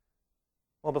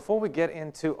Well, before we get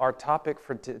into our topic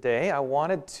for today, I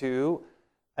wanted to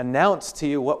announce to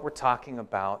you what we're talking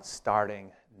about starting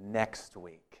next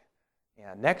week.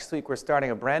 Yeah, next week we're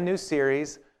starting a brand new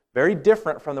series, very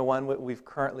different from the one we've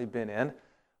currently been in,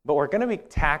 but we're going to be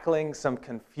tackling some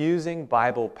confusing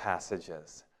Bible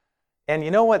passages. And you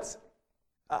know what's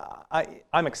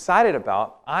I'm excited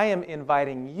about? I am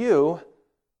inviting you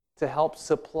to help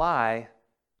supply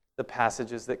the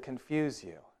passages that confuse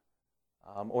you.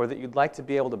 Or that you'd like to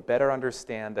be able to better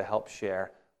understand to help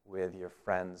share with your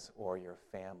friends or your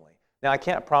family. Now, I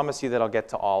can't promise you that I'll get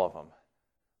to all of them,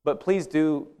 but please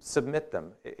do submit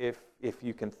them. If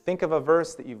you can think of a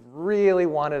verse that you've really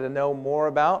wanted to know more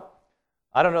about,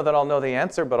 I don't know that I'll know the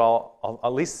answer, but I'll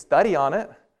at least study on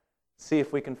it, see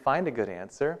if we can find a good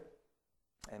answer,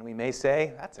 and we may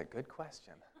say, that's a good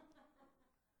question.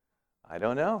 I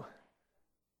don't know.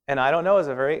 And I don't know is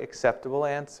a very acceptable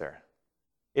answer.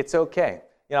 It's okay.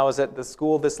 You know, I was at the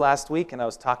school this last week and I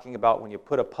was talking about when you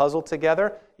put a puzzle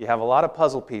together, you have a lot of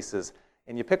puzzle pieces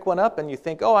and you pick one up and you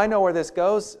think, oh, I know where this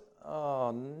goes.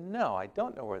 Oh, no, I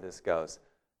don't know where this goes.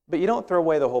 But you don't throw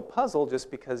away the whole puzzle just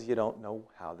because you don't know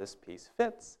how this piece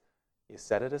fits. You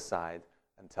set it aside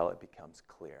until it becomes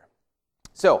clear.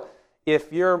 So,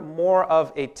 if you're more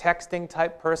of a texting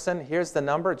type person, here's the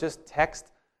number. Just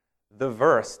text the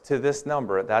verse to this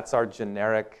number. That's our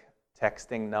generic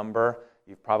texting number.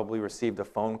 You've probably received a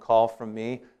phone call from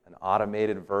me, an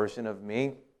automated version of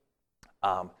me.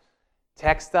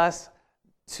 Text us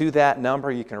to that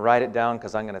number. You can write it down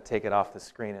because I'm going to take it off the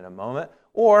screen in a moment.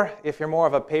 Or if you're more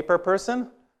of a paper person,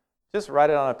 just write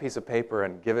it on a piece of paper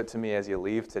and give it to me as you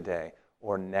leave today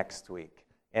or next week.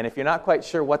 And if you're not quite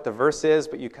sure what the verse is,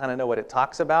 but you kind of know what it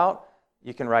talks about,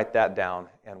 you can write that down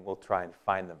and we'll try and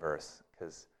find the verse.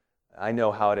 Because I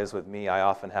know how it is with me. I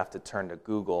often have to turn to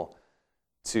Google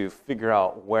to figure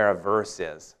out where a verse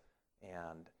is.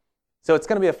 And so it's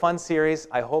going to be a fun series.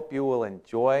 I hope you will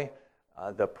enjoy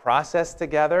the process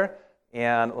together.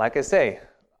 And like I say,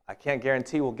 I can't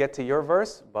guarantee we'll get to your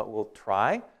verse, but we'll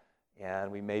try.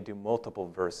 And we may do multiple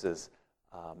verses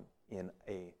in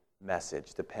a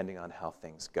message, depending on how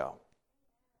things go.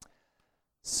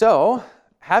 So,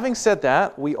 having said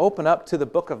that, we open up to the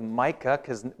book of Micah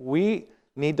because we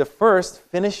need to first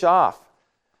finish off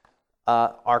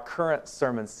our current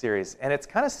sermon series. And it's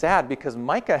kind of sad because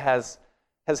Micah has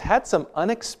had some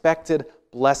unexpected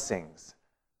blessings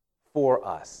for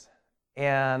us.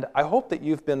 And I hope that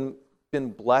you've been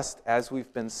blessed as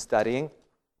we've been studying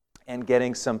and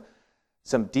getting some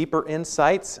deeper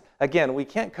insights. Again, we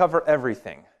can't cover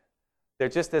everything. There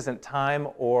just isn't time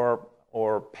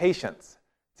or patience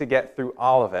to get through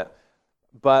all of it.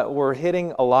 But we're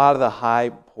hitting a lot of the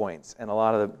high points and a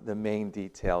lot of the main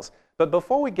details. But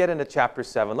before we get into chapter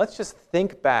 7, let's just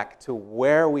think back to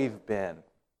where we've been.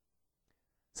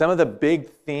 Some of the big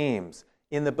themes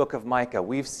in the book of Micah.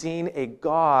 We've seen a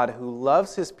God who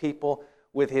loves his people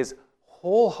with his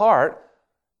whole heart,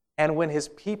 and when his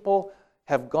people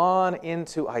have gone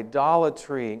into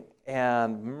idolatry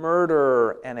and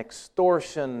murder and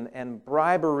extortion and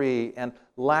bribery and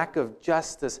lack of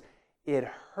justice, it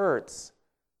hurts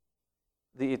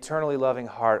the eternally loving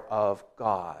heart of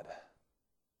God.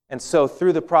 And so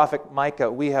through the prophet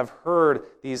Micah, we have heard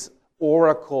these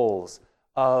oracles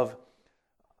of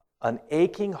an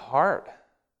aching heart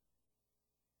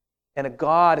and a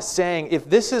God saying, if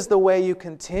this is the way you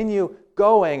continue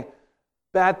going,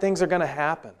 bad things are going to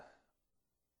happen.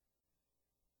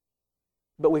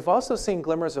 But we've also seen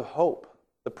glimmers of hope,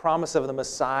 the promise of the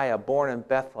Messiah born in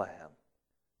Bethlehem,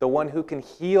 the one who can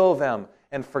heal them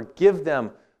and forgive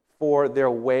them for their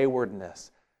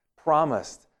waywardness,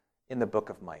 promised in the book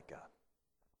of Micah.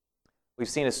 We've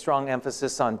seen a strong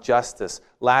emphasis on justice.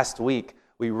 Last week,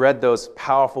 we read those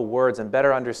powerful words and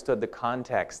better understood the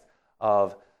context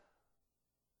of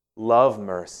love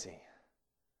mercy,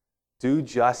 do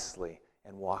justly,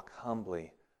 and walk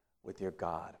humbly with your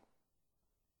God.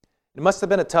 It must have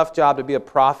been a tough job to be a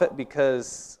prophet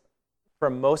because for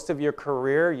most of your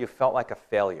career, you felt like a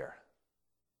failure.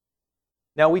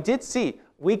 Now, we did see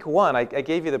week 1, I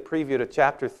gave you the preview to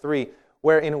chapter 3,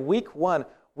 where in week 1,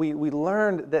 we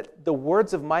learned that the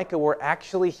words of Micah were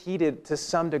actually heeded to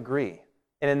some degree.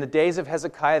 And in the days of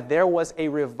Hezekiah, there was a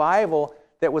revival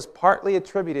that was partly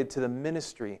attributed to the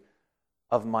ministry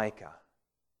of Micah.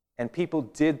 And people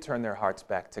did turn their hearts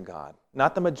back to God.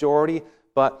 Not the majority,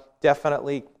 but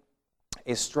definitely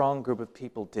a strong group of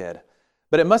people did.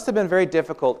 But it must have been very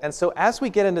difficult. And so as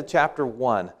we get into chapter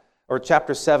 1, or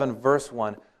chapter 7, verse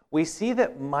 1, we see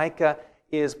that Micah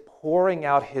is pouring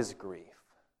out his grief,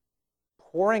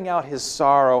 pouring out his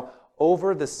sorrow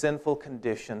over the sinful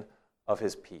condition of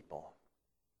his people.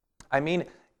 I mean,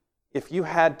 if you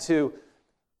had to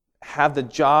have the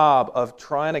job of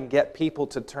trying to get people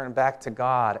to turn back to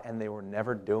God and they were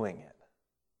never doing it,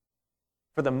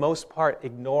 for the most part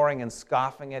ignoring and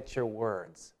scoffing at your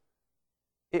words,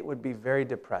 it would be very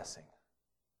depressing.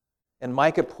 And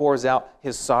Micah pours out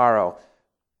his sorrow.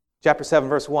 Chapter 7,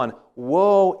 verse 1,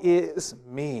 "Woe is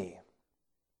me,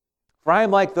 for I am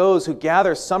like those who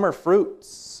gather summer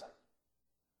fruits,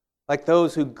 like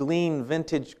those who glean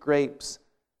vintage grapes.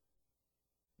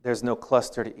 There's no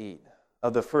cluster to eat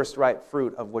of the first ripe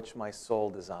fruit of which my soul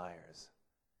desires."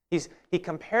 He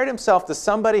compared himself to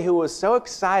somebody who was so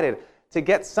excited to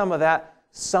get some of that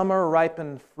summer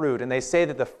ripened fruit. And they say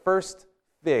that the first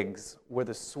figs were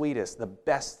the sweetest, the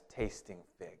best tasting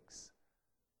figs.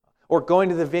 Or going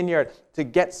to the vineyard to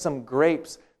get some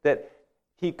grapes that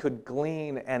he could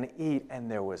glean and eat, and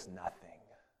there was nothing.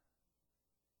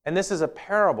 And this is a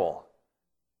parable.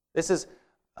 This is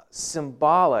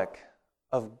symbolic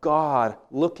of God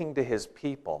looking to his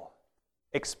people,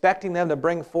 expecting them to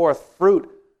bring forth fruit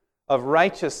of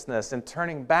righteousness and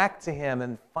turning back to him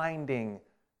and finding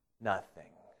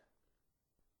nothing.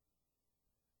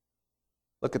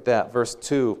 Look at that, verse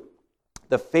 2.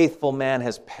 "The faithful man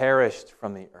has perished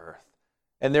from the earth,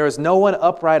 and there is no one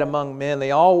upright among men.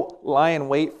 They all lie in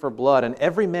wait for blood, and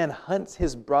every man hunts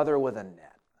his brother with a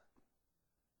net."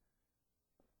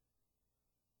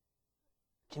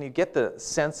 Can you get the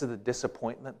sense of the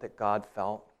disappointment that God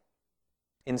felt?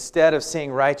 Instead of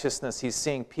seeing righteousness, he's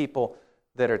seeing people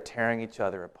that are tearing each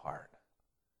other apart.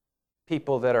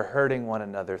 People that are hurting one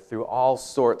another through all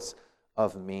sorts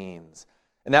of means.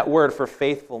 And that word for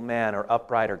faithful man or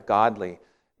upright or godly,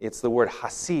 it's the word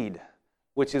hasid,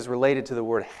 which is related to the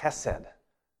word hesed.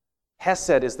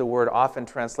 Hesed is the word often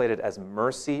translated as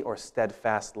mercy or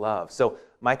steadfast love. So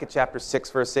Micah chapter 6,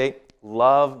 verse 8,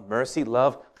 love, mercy,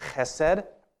 love, chesed.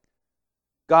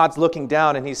 God's looking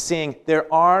down and he's seeing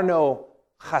there are no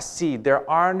hasid, there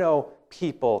are no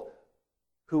people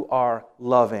who are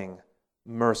loving,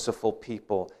 merciful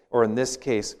people, or in this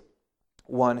case,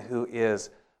 one who is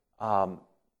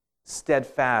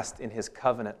steadfast in his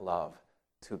covenant love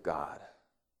to God.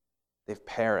 They've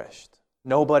perished.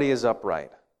 Nobody is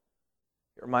upright.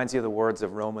 It reminds you of the words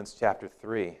of Romans chapter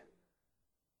 3,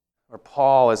 where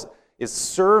Paul is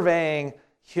surveying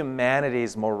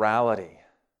humanity's morality.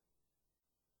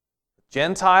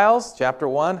 Gentiles, chapter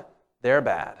 1, they're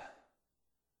bad.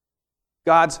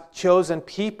 God's chosen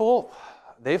people,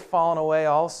 they've fallen away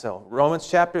also. Romans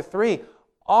chapter 3,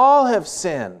 all have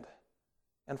sinned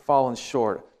and fallen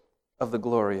short of the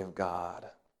glory of God.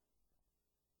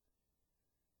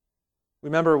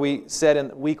 Remember, we said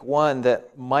in week 1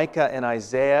 that Micah and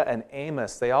Isaiah and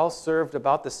Amos, they all served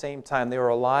about the same time. They were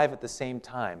alive at the same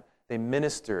time. They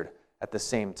ministered at the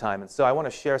same time. And so I want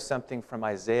to share something from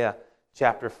Isaiah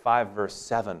chapter 5, verse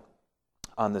 7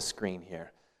 on the screen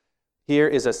here. Here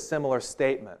is a similar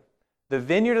statement. "The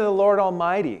vineyard of the Lord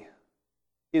Almighty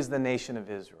is the nation of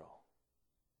Israel."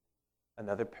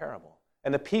 Another parable.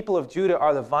 "And the people of Judah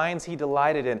are the vines he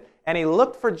delighted in. And he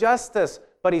looked for justice,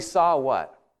 but he saw"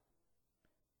 what?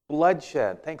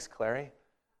 "Bloodshed." Thanks, Clary.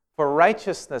 "For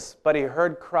righteousness, but he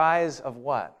heard cries of"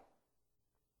 what?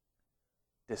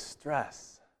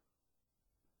 "Distress."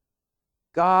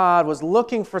 God was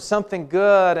looking for something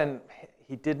good and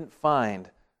he didn't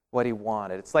find what he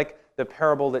wanted. It's like the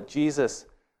parable that Jesus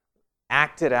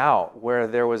acted out where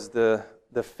there was the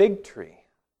fig tree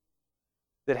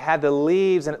that had the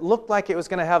leaves and it looked like it was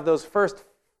going to have those first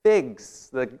figs,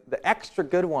 the extra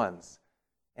good ones,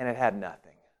 and it had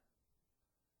nothing.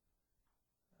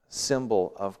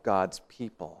 Symbol of God's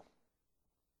people.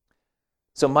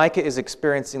 So Micah is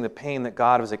experiencing the pain that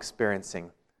God was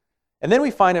experiencing. And then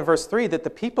we find in verse 3 that the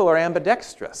people are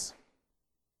ambidextrous.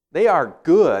 They are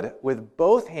good with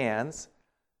both hands,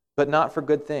 but not for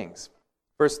good things.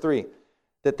 Verse 3,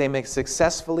 that they may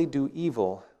successfully do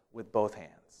evil with both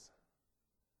hands.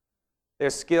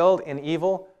 They're skilled in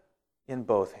evil in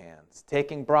both hands,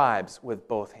 taking bribes with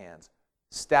both hands,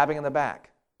 stabbing in the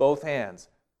back, both hands,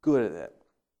 good at it.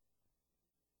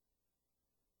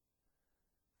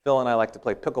 Phil and I like to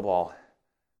play pickleball.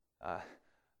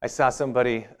 I saw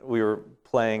somebody, we were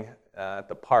playing at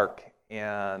the park,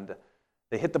 and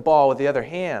they hit the ball with the other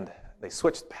hand. They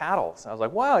switched paddles. I was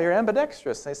like, wow, you're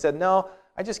ambidextrous. And they said, no,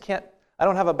 I just can't, I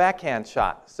don't have a backhand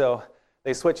shot. So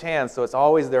they switch hands, so it's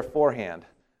always their forehand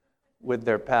with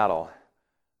their paddle.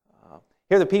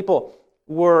 Here the people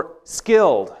were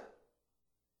skilled,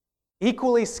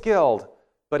 equally skilled,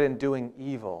 but in doing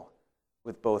evil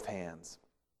with both hands.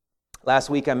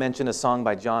 Last week I mentioned a song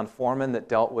by John Foreman that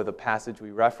dealt with a passage we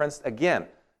referenced. Again,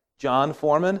 John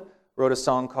Foreman wrote a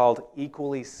song called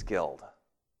Equally Skilled.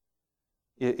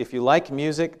 if you like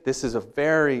music, this is a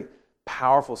very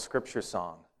powerful scripture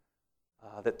song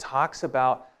that talks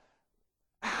about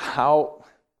how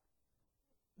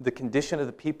the condition of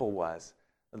the people was,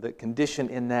 the condition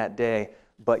in that day,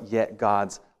 but yet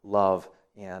God's love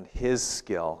and His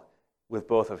skill with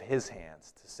both of His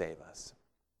hands to save us.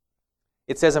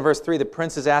 It says in verse 3, the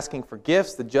prince is asking for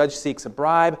gifts, the judge seeks a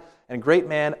bribe, and a great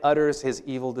man utters his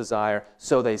evil desire,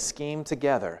 so they scheme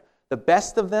together. The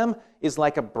best of them is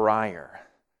like a briar,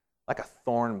 like a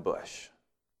thorn bush.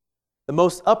 The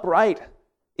most upright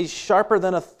is sharper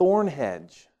than a thorn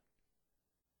hedge.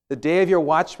 The day of your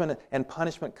watchman and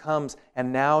punishment comes,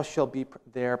 and now shall be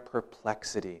their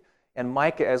perplexity. And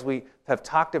Micah, as we have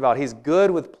talked about, he's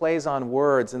good with plays on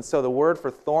words. And so the word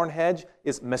for thorn hedge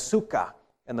is mesuka,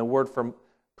 and the word for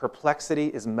perplexity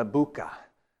is mebuka.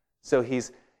 So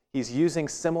he's using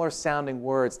similar sounding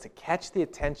words to catch the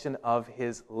attention of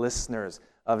his listeners,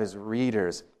 of his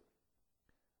readers.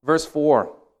 Verse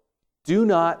 4, do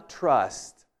not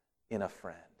trust in a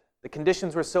friend. The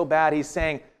conditions were so bad, he's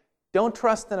saying, don't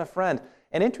trust in a friend.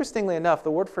 And interestingly enough,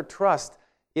 the word for trust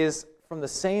is from the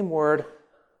same word,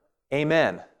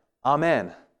 amen,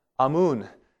 amen, amun,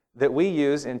 that we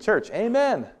use in church.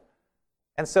 Amen.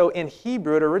 And so in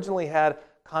Hebrew, it originally had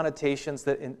connotations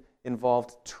that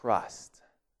involved trust.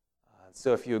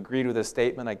 So if you agreed with a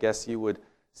statement, I guess you would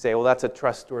say, well, that's a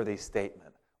trustworthy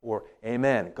statement. Or,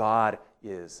 amen, God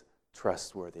is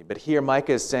trustworthy. But here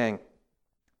Micah is saying,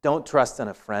 don't trust in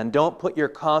a friend. Don't put your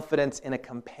confidence in a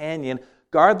companion.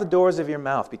 Guard the doors of your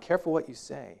mouth. Be careful what you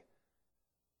say.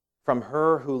 From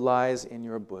her who lies in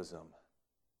your bosom.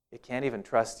 You can't even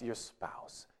trust your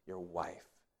spouse, your wife,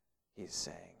 he's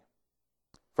saying.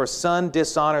 For son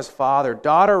dishonors father.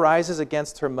 Daughter rises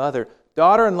against her mother.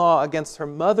 Daughter-in-law against her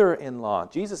mother-in-law.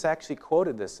 Jesus actually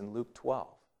quoted this in Luke 12.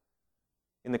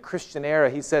 In the Christian era,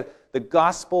 he said the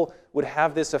gospel would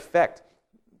have this effect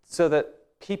so that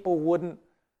people wouldn't,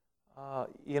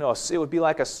 it would be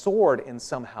like a sword in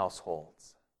some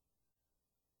households.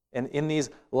 And in these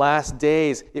last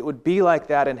days, it would be like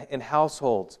that in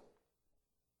households.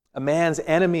 A man's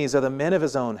enemies are the men of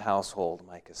his own household,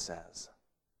 Micah says.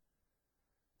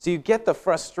 So you get the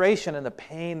frustration and the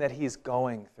pain that he's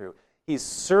going through. He's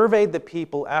surveyed the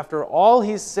people after all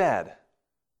he's said,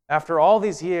 after all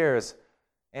these years,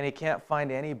 and he can't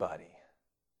find anybody,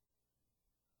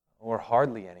 or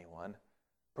hardly anyone.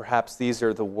 Perhaps these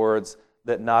are the words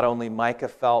that not only Micah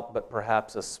felt, but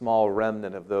perhaps a small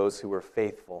remnant of those who were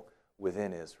faithful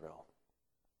within Israel.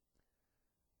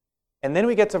 And then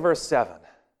we get to verse 7.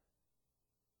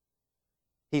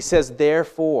 He says,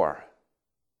 therefore.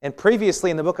 And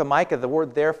previously in the book of Micah, the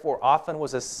word therefore often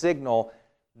was a signal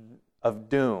of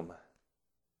doom.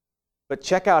 But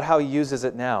check out how he uses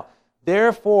it now.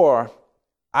 Therefore,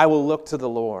 I will look to the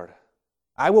Lord.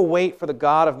 I will wait for the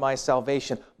God of my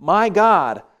salvation. My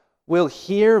God will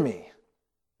hear me.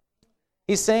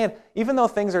 He's saying, even though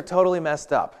things are totally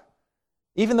messed up,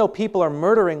 even though people are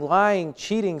murdering, lying,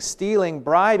 cheating, stealing,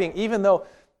 bribing, even though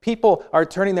people are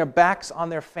turning their backs on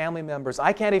their family members,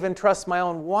 I can't even trust my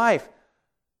own wife.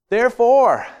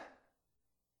 Therefore,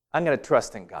 I'm going to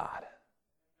trust in God.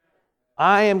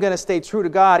 I am going to stay true to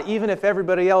God even if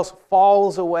everybody else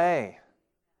falls away.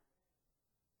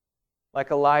 Like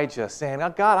Elijah saying, oh,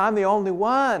 God, I'm the only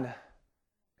one.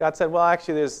 God said, well,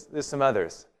 actually, there's some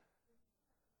others.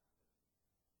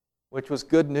 Which was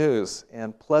good news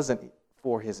and pleasant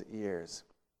for his ears.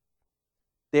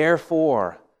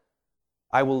 Therefore,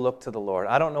 I will look to the Lord.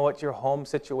 I don't know what your home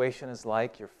situation is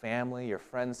like, your family, your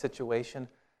friend's situation.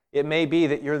 It may be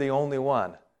that you're the only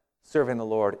one serving the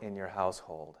Lord in your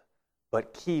household.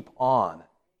 But keep on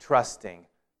trusting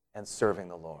and serving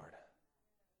the Lord.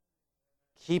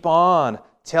 Keep on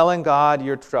telling God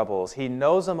your troubles. He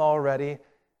knows them already.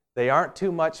 They aren't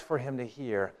too much for him to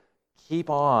hear. Keep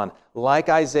on, like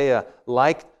Isaiah,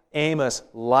 like Amos,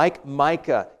 like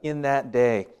Micah in that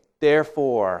day.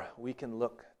 Therefore, we can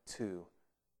look to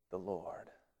the Lord.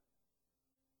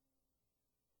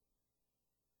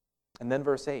 And then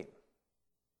verse 8.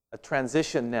 A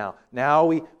transition now. Now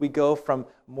we go from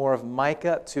more of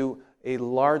Micah to a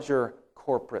larger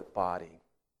corporate body.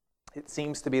 It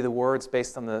seems to be the words,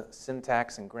 based on the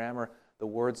syntax and grammar, the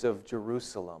words of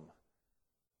Jerusalem.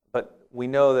 But we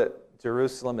know that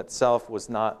Jerusalem itself was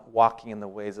not walking in the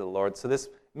ways of the Lord. So this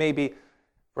may be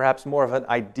perhaps more of an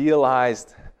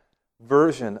idealized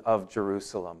version of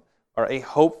Jerusalem, or a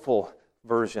hopeful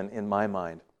version in my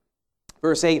mind.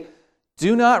 Verse 8,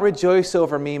 do not rejoice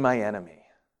over me, my enemy.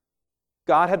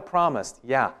 God had promised,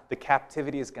 the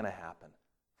captivity is going to happen.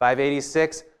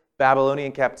 586,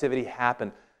 Babylonian captivity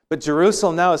happened. But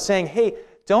Jerusalem now is saying, hey,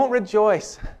 don't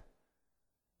rejoice.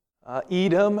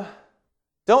 Edom.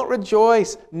 Don't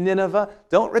rejoice, Nineveh.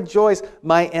 Don't rejoice,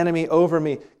 my enemy over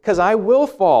me, because I will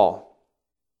fall.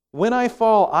 When I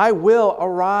fall, I will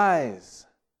arise.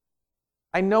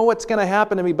 I know what's going to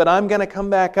happen to me, but I'm going to come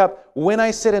back up. When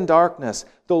I sit in darkness,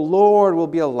 the Lord will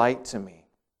be a light to me.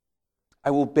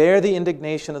 I will bear the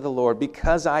indignation of the Lord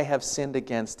because I have sinned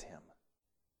against Him.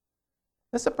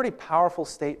 This is a pretty powerful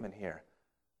statement here.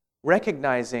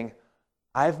 Recognizing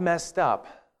I've messed up,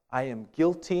 I am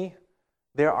guilty,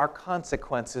 there are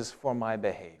consequences for my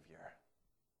behavior.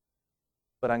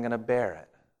 But I'm going to bear it.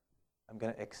 I'm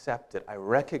going to accept it. I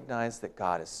recognize that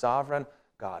God is sovereign,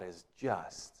 God is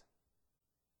just.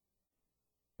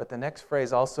 But the next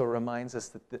phrase also reminds us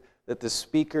that the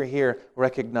speaker here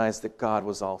recognized that God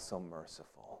was also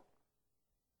merciful.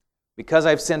 Because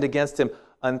I've sinned against Him,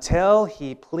 until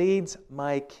He pleads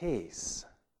my case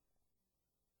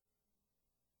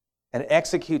and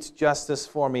executes justice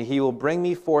for me, He will bring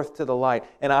me forth to the light,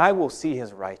 and I will see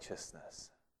His righteousness.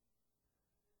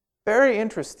 Very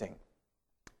interesting.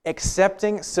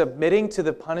 Accepting, submitting to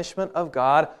the punishment of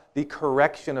God, the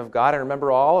correction of God. And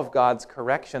remember, all of God's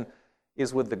correction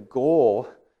is with the goal,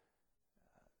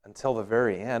 until the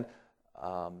very end,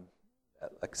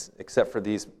 except for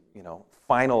these,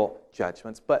 final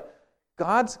judgments. But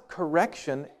God's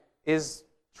correction is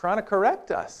trying to correct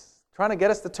us, trying to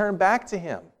get us to turn back to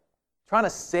Him, trying to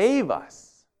save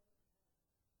us.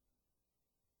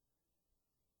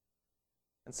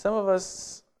 And some of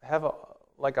us have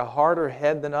a harder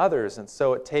head than others, and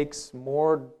so it takes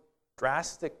more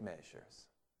drastic measures.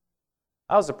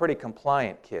 I was a pretty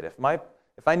compliant kid. If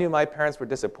I knew my parents were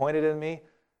disappointed in me,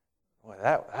 boy,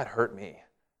 that hurt me.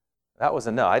 That was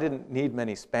enough. I didn't need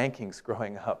many spankings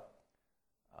growing up,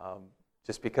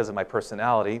 just because of my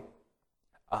personality.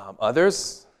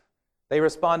 Others, they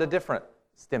respond to different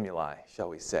stimuli, shall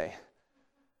we say.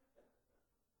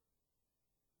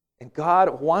 And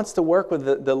God wants to work with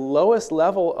the lowest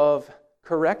level of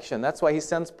correction. That's why He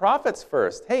sends prophets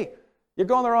first. Hey, you're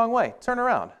going the wrong way. Turn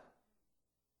around.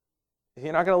 If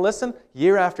you're not going to listen,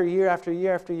 year after year after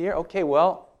year after year, okay,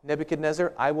 well,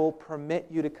 Nebuchadnezzar, I will permit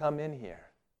you to come in here.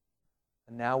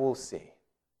 And now we'll see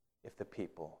if the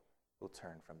people will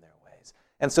turn from their ways.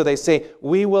 And so they say,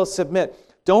 we will submit.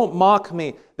 Don't mock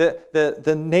me.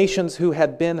 The nations who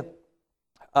had been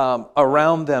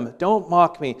around them, don't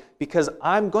mock me, because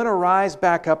I'm going to rise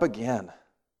back up again.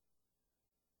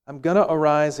 I'm going to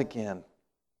arise again.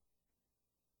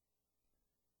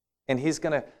 And He's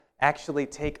going to actually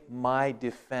take my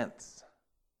defense.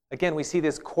 Again, we see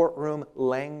this courtroom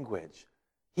language.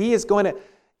 He is going to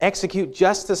execute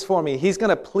justice for me. He's going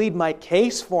to plead my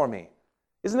case for me.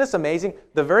 Isn't this amazing?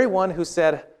 The very one who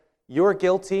said, you're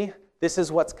guilty, this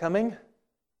is what's coming,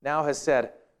 now has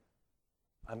said,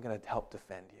 I'm going to help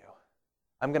defend you.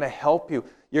 I'm going to help you.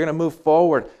 You're going to move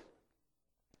forward.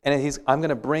 And I'm going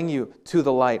to bring you to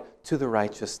the light, to the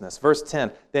righteousness. Verse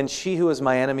 10, then she who is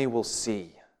my enemy will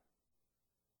see.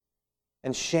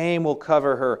 And shame will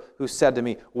cover her who said to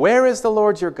me, where is the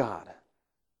Lord your God?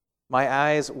 My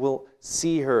eyes will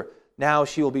see her. Now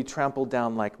she will be trampled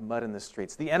down like mud in the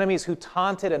streets. The enemies who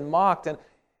taunted and mocked and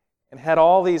had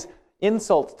all these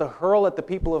insults to hurl at the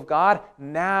people of God,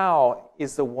 now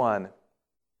is the one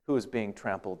who is being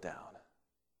trampled down.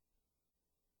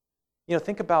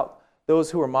 Think about those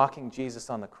who are mocking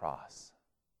Jesus on the cross.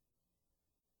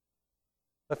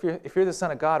 If you're the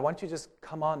Son of God, why don't you just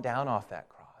come on down off that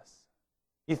cross?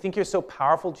 You think you're so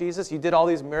powerful, Jesus? You did all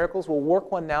these miracles? Well,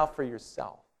 work one now for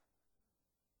yourself.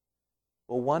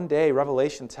 Well, one day,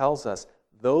 Revelation tells us,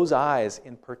 those eyes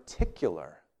in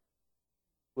particular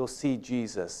will see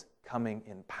Jesus coming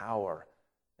in power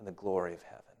in the glory of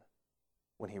heaven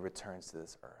when He returns to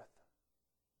this earth.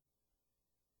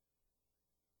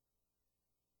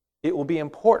 It will be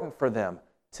important for them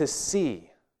to see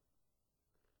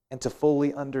and to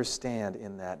fully understand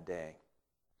in that day.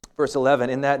 Verse 11,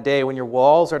 in that day when your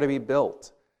walls are to be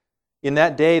built, in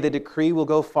that day the decree will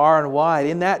go far and wide.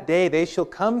 In that day they shall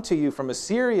come to you from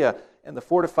Assyria and the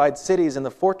fortified cities and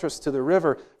the fortress to the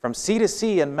river, from sea to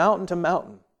sea and mountain to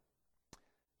mountain.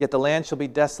 Yet the land shall be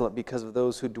desolate because of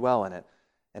those who dwell in it,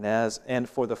 and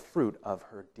for the fruit of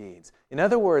her deeds. In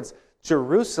other words,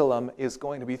 Jerusalem is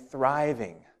going to be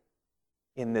thriving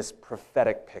in this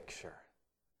prophetic picture.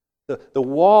 The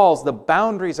walls, the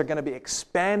boundaries are going to be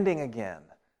expanding again.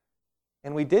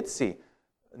 And we did see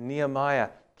Nehemiah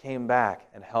came back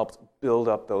and helped build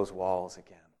up those walls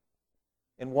again.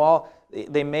 And while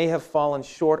they may have fallen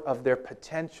short of their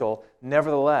potential,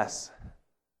 nevertheless,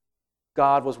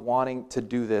 God was wanting to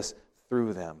do this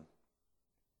through them.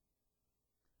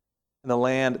 And the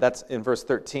land, that's in verse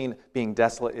 13, being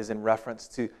desolate, is in reference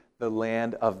to the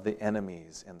land of the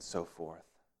enemies, and so forth.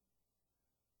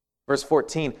 Verse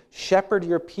 14, shepherd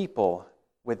your people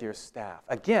with your staff.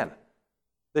 Again,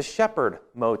 the shepherd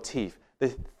motif,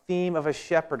 the theme of a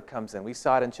shepherd comes in. We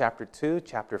saw it in chapter 2,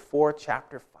 chapter 4,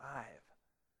 chapter 5.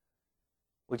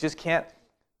 We just can't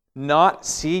not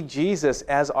see Jesus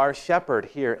as our shepherd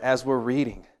here as we're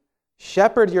reading.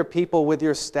 Shepherd your people with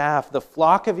your staff, the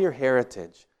flock of your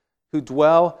heritage, who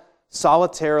dwell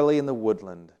solitarily in the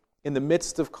woodland, in the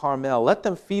midst of Carmel. Let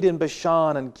them feed in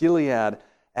Bashan and Gilead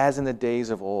as in the days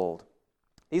of old.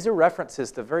 These are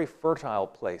references to very fertile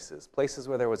places, places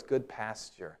where there was good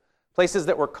pasture, places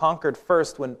that were conquered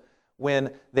first when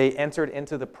they entered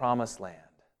into the promised land.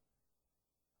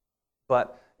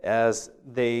 But as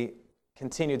they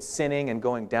continued sinning and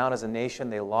going down as a nation,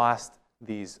 they lost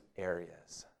these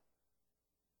areas.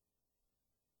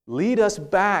 Lead us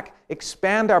back,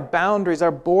 expand our boundaries,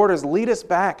 our borders, lead us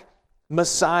back,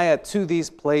 Messiah, to these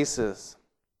places.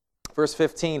 Verse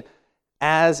 15,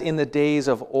 as in the days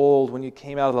of old when you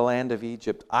came out of the land of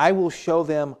Egypt, I will show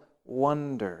them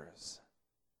wonders.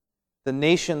 The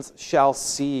nations shall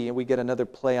see, and we get another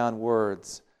play on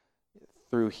words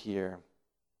through here.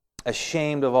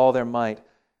 Ashamed of all their might,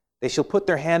 they shall put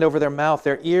their hand over their mouth,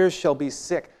 their ears shall be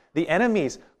sick. The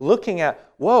enemies looking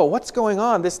at, whoa, what's going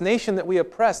on? This nation that we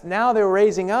oppressed, now they're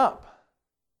raising up.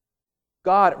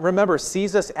 God, remember,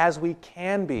 sees us as we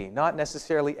can be, not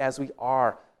necessarily as we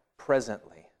are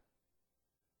presently.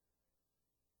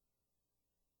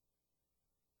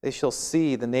 They shall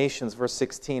see the nations, verse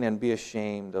 16, and be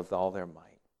ashamed of all their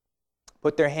might.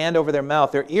 Put their hand over their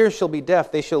mouth, their ears shall be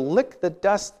deaf, they shall lick the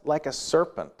dust like a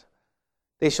serpent.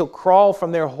 They shall crawl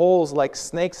from their holes like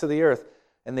snakes of the earth,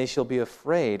 and they shall be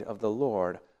afraid of the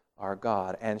Lord our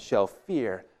God, and shall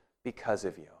fear because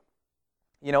of you.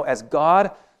 You know, as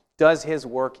God does His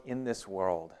work in this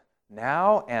world,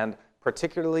 now and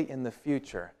particularly in the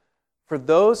future, for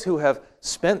those who have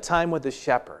spent time with the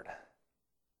shepherd,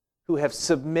 who have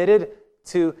submitted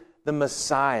to the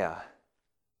Messiah,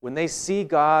 when they see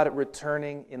God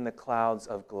returning in the clouds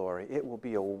of glory, it will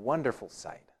be a wonderful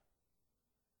sight.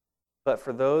 But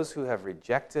for those who have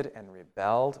rejected and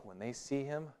rebelled, when they see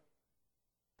Him,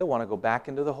 they'll want to go back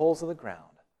into the holes of the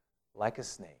ground like a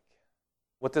snake.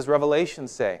 What does Revelation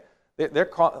say? They're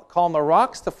calling the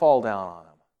rocks to fall down on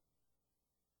them.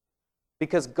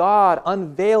 Because God,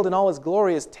 unveiled in all His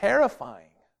glory, is terrifying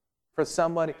for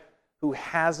somebody who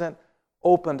hasn't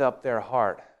opened up their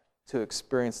heart to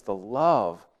experience the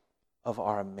love of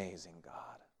our amazing God.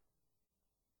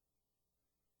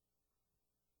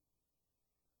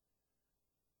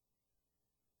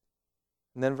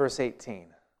 And then verse 18,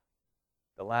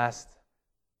 the last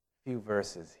few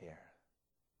verses here.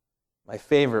 My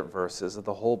favorite verses of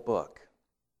the whole book.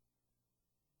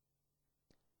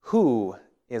 Who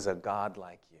is a God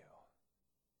like you?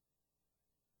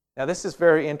 Now this is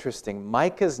very interesting.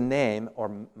 Micah's name, or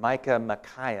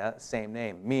Micaiah, same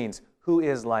name, means who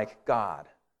is like God.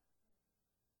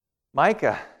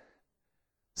 Micah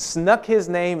snuck his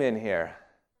name in here,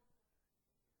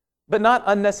 but not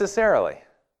unnecessarily.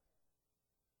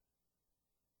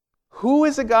 Who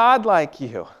is a God like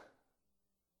you?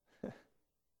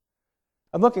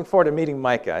 I'm looking forward to meeting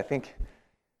Micah. I think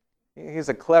he's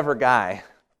a clever guy.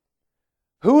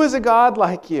 Who is a God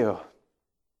like you?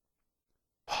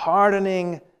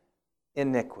 Pardoning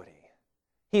iniquity.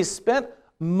 He's spent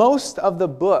most of the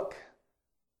book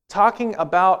talking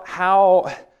about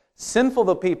how sinful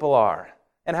the people are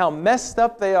and how messed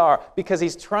up they are, because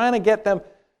he's trying to get them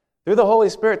through the Holy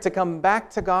Spirit to come back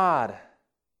to God.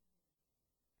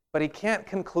 But he can't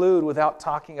conclude without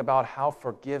talking about how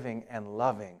forgiving and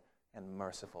loving and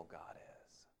merciful God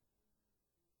is.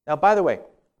 Now, by the way,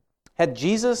 had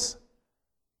Jesus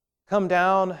come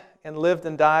down and lived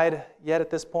and died yet at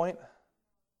this point?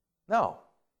 No.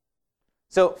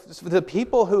 So for the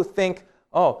people who think,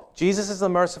 oh, Jesus is the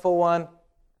merciful one,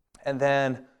 and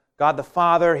then God the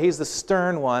Father, He's the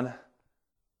stern one,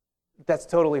 that's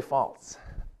totally false.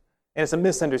 And it's a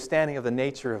misunderstanding of the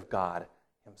nature of God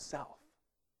Himself.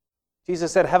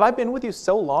 Jesus said, have I been with you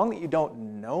so long that you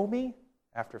don't know me?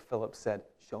 After Philip said,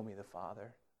 show me the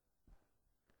Father.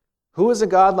 Who is a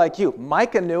God like you?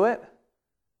 Micah knew it.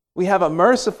 We have a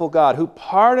merciful God who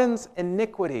pardons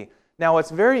iniquity. Now,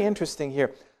 what's very interesting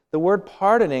here, the word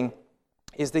pardoning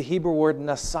is the Hebrew word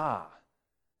nasah.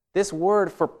 This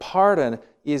word for pardon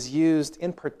is used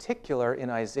in particular in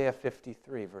Isaiah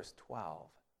 53, verse 12,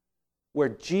 where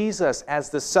Jesus,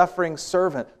 as the suffering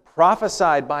servant,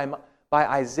 prophesied by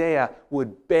Isaiah,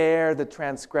 would bear the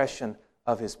transgression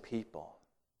of His people.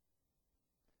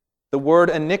 The word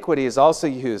iniquity is also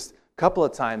used a couple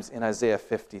of times in Isaiah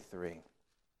 53.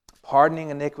 pardoning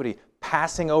iniquity,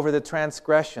 passing over the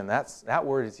transgression. That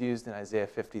word is used in Isaiah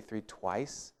 53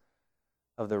 twice,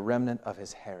 of the remnant of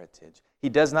his heritage. He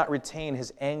does not retain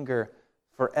his anger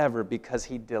forever because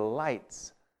he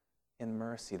delights in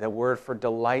mercy. The word for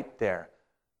delight there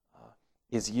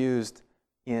is used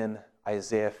in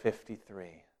Isaiah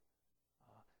 53,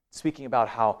 speaking about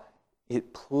how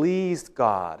it pleased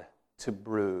God to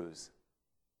bruise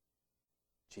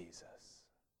Jesus.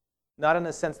 Not in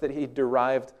the sense that he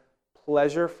derived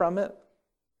pleasure from it,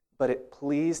 but it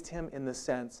pleased him in the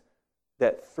sense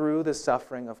that through the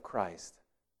suffering of Christ,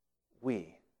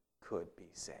 we could be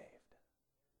saved.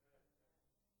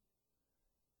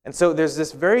 And so there's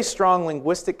this very strong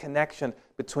linguistic connection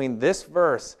between this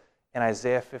verse and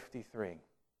Isaiah 53.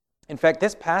 In fact,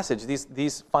 this passage,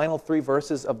 these final 3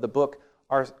 verses of the book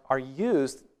are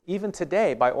used even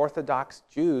today by Orthodox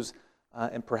Jews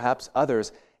and perhaps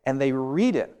others, and they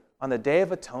read it on the Day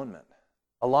of Atonement,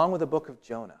 along with the book of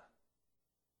Jonah.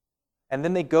 And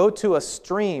then they go to a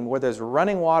stream where there's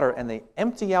running water and they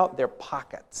empty out their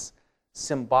pockets,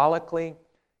 symbolically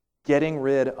getting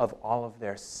rid of all of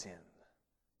their sin,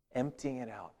 emptying it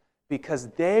out, because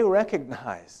they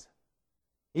recognize,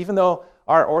 even though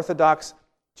our Orthodox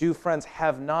Jew friends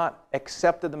have not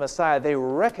accepted the Messiah, they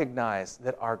recognize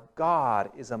that our God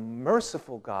is a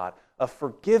merciful God, a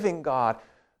forgiving God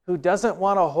who doesn't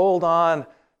want to hold on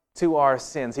to our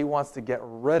sins. He wants to get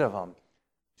rid of them,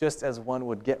 just as one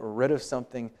would get rid of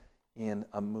something in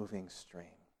a moving stream.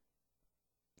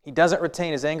 He doesn't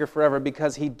retain his anger forever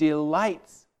because he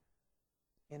delights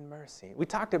in mercy. We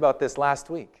talked about this last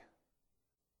week.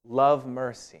 Love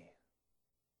mercy.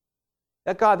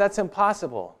 That God, that's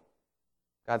impossible.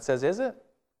 God says, is it?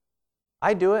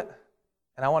 I do it,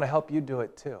 and I want to help you do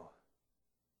it too.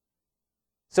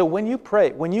 So when you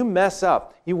pray, when you mess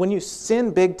up, when you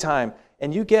sin big time,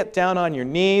 and you get down on your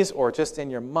knees or just in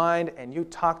your mind and you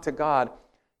talk to God,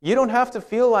 you don't have to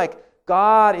feel like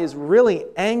God is really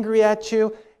angry at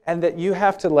you and that you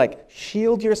have to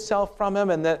shield yourself from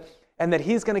him and that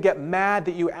he's going to get mad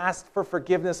that you asked for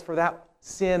forgiveness for that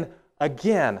sin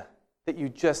again that you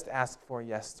just asked for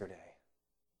yesterday.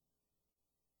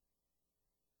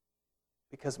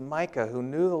 Because Micah, who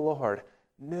knew the Lord,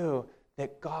 knew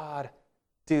that God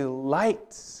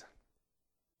delights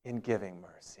in giving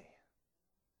mercy.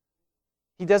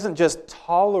 He doesn't just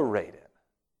tolerate it.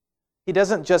 He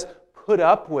doesn't just put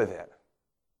up with it.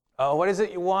 Oh, what is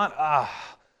it you want?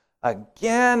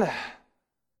 Again?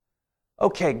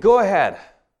 Okay, go ahead.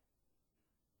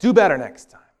 Do better next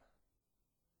time.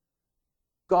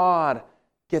 God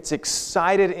gets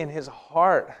excited in his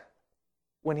heart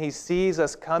when he sees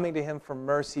us coming to him for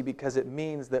mercy because it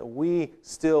means that we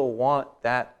still want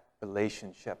that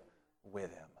relationship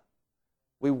with him.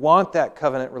 We want that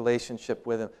covenant relationship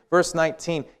with him. Verse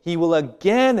 19, he will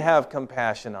again have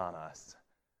compassion on us.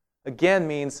 Again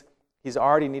means he's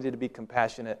already needed to be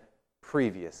compassionate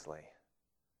previously.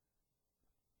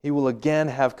 He will again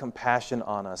have compassion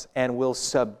on us and will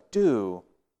subdue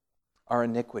our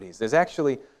iniquities. There's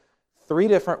actually 3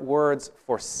 different words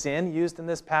for sin used in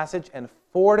this passage and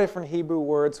 4 different Hebrew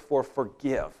words for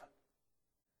forgive.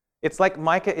 It's like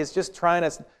Micah is just trying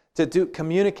to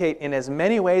communicate in as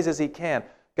many ways as he can.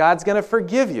 God's going to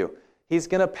forgive you. He's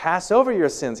going to pass over your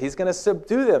sins. He's going to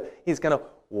subdue them. He's going to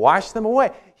wash them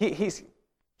away. He's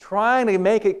trying to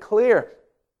make it clear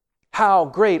how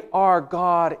great our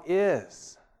God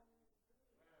is.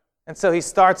 And so he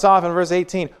starts off in verse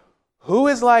 18, who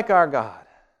is like our God?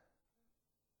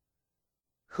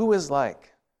 Who is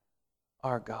like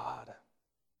our God?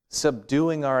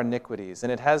 Subduing our iniquities.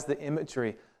 And it has the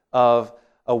imagery of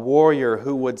a warrior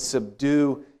who would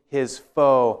subdue his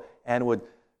foe and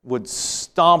would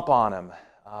stomp on him,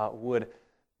 would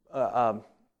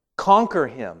conquer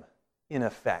him in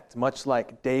effect, much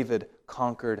like David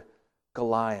conquered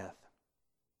Goliath.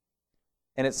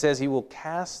 And it says he will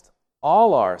cast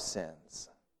all our sins.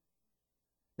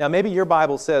 Now maybe your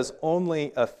Bible says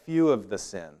only a few of the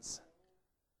sins.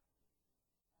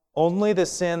 Only the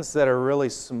sins that are really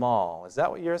small. Is that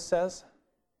what yours says?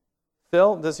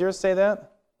 Phil, does yours say that?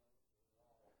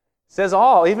 It says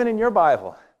all, even in your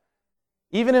Bible.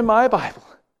 Even in my Bible.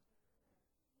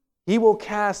 He will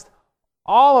cast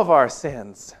all of our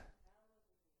sins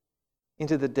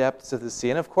into the depths of the sea.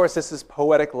 And of course, this is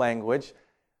poetic language.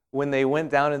 When they went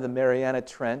down in the Mariana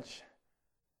Trench,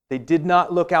 they did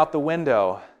not look out the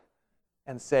window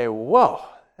and say, whoa,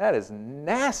 that is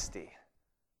nasty.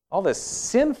 All this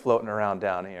sin floating around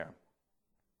down here.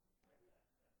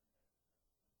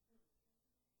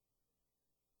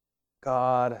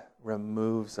 God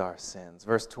removes our sins.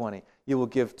 Verse 20, you will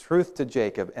give truth to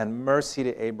Jacob and mercy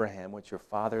to Abraham, which your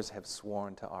fathers have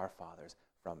sworn to our fathers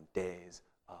from days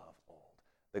of old.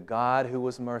 The God who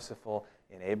was merciful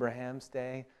in Abraham's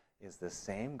day is the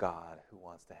same God who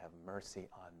wants to have mercy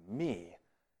on me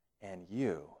and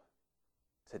you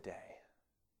today.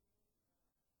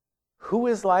 Who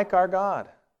is like our God?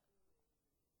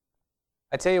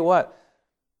 I tell you what,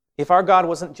 if our God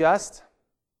wasn't just,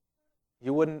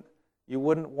 you wouldn't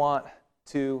want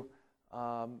to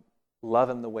love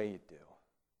him the way you do.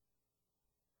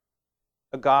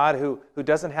 A God who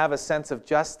doesn't have a sense of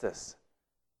justice,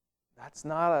 that's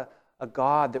not a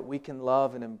God that we can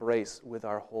love and embrace with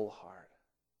our whole heart.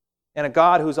 And a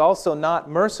God who's also not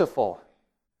merciful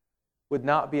would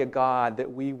not be a God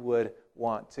that we would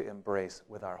want to embrace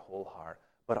with our whole heart.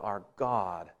 But our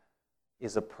God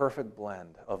is a perfect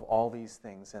blend of all these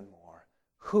things and more.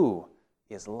 Who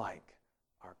is like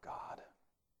our God?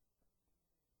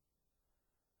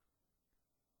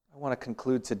 I want to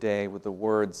conclude today with the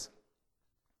words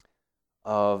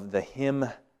of the hymn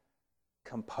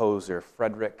composer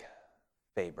Frederick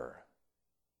Faber.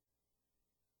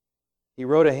 He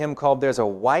wrote a hymn called "There's a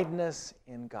Wideness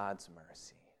in God's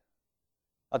Mercy."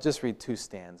 I'll just read 2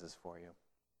 stanzas for you.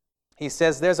 He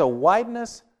says, "There's a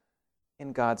wideness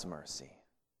in God's mercy,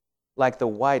 like the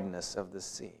wideness of the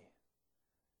sea.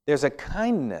 There's a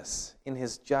kindness in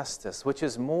his justice, which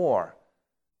is more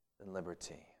than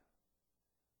liberty.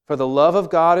 For the love of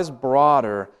God is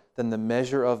broader than the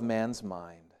measure of man's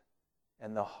mind,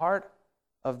 and the heart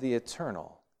of the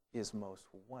eternal is most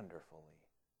wonderfully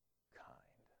kind."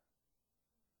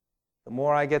 The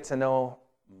more I get to know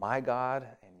my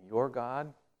God and your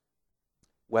God,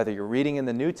 whether you're reading in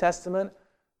the New Testament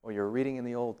or you're reading in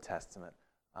the Old Testament,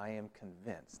 I am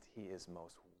convinced he is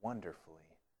most wonderfully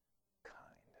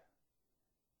kind.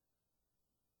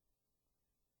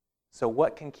 So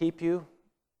what can keep you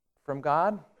from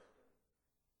God?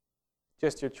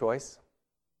 Just your choice.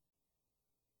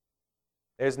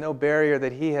 There's no barrier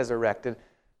that he has erected.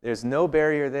 There's no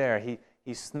barrier there.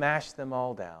 He smashed them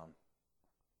all down.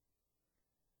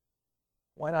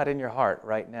 Why not in your heart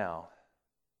right now?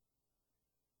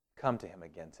 Come to him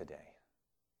again today.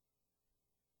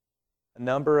 A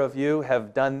number of you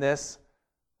have done this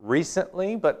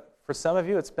recently, but for some of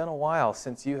you it's been a while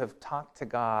since you have talked to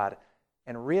God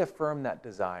and reaffirmed that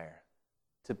desire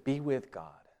to be with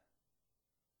God,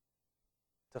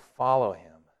 to follow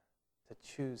him, to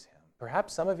choose him.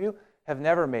 Perhaps some of you have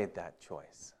never made that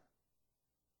choice.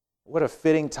 What a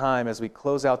fitting time as we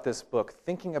close out this book,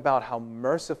 thinking about how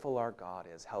merciful our God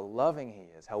is, how loving he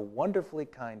is, how wonderfully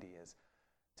kind he is,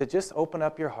 to just open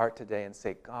up your heart today and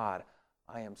say, God,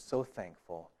 I am so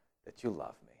thankful that you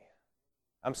love me.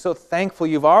 I'm so thankful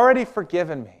you've already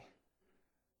forgiven me.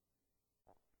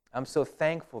 I'm so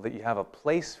thankful that you have a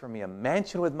place for me, a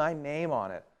mansion with my name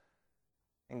on it.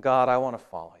 And God, I want to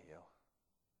follow you.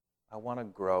 I want to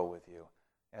grow with you.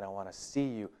 And I want to see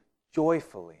you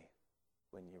joyfully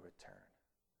when you return.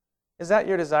 Is that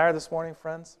your desire this morning,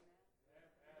 friends?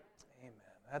 Amen.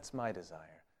 That's my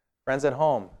desire. Friends at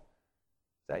home,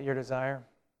 is that your desire?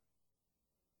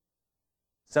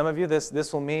 Some of you,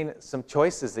 this will mean some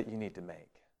choices that you need to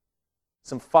make.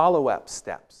 Some follow-up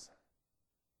steps.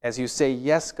 As you say,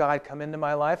 yes, God, come into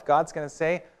my life, God's going to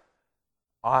say,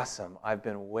 awesome, I've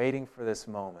been waiting for this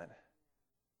moment.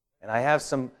 And I have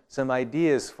some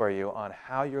ideas for you on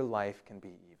how your life can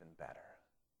be even better.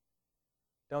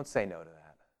 Don't say no to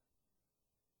that.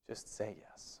 Just say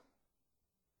yes.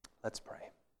 Let's pray.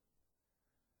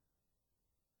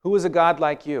 Who is a God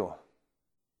like you?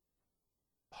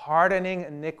 Pardoning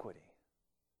iniquity,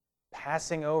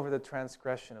 passing over the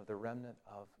transgression of the remnant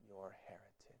of your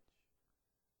heritage.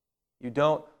 You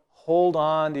don't hold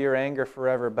on to your anger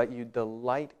forever, but you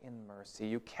delight in mercy.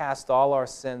 You cast all our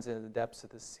sins into the depths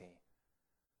of the sea.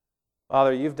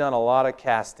 Father, you've done a lot of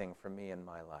casting for me in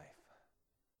my life.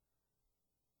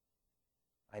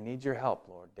 I need your help,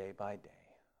 Lord, day by day.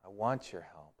 I want your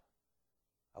help.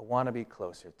 I want to be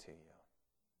closer to you.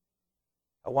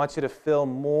 I want you to fill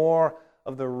more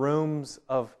of the rooms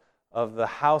of the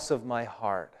house of my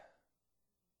heart.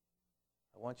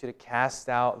 I want you to cast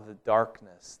out the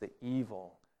darkness, the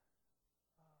evil,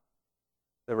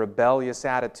 the rebellious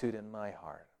attitude in my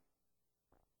heart.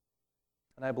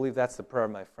 And I believe that's the prayer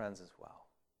of my friends as well.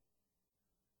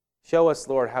 Show us,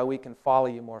 Lord, how we can follow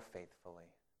you more faithfully,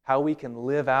 how we can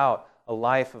live out a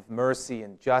life of mercy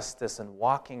and justice and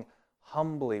walking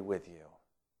humbly with you.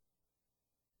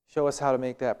 Show us how to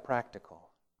make that practical.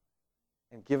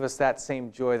 And give us that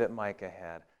same joy that Micah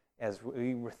had as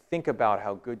we think about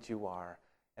how good you are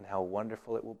and how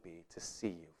wonderful it will be to see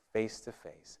you face to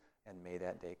face and may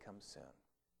that day come soon.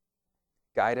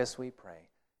 Guide us, we pray.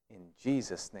 In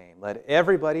Jesus' name, let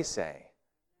everybody say,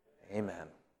 amen.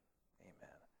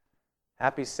 Amen.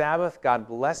 Happy Sabbath. God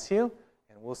bless you,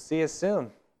 and we'll see you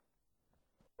soon.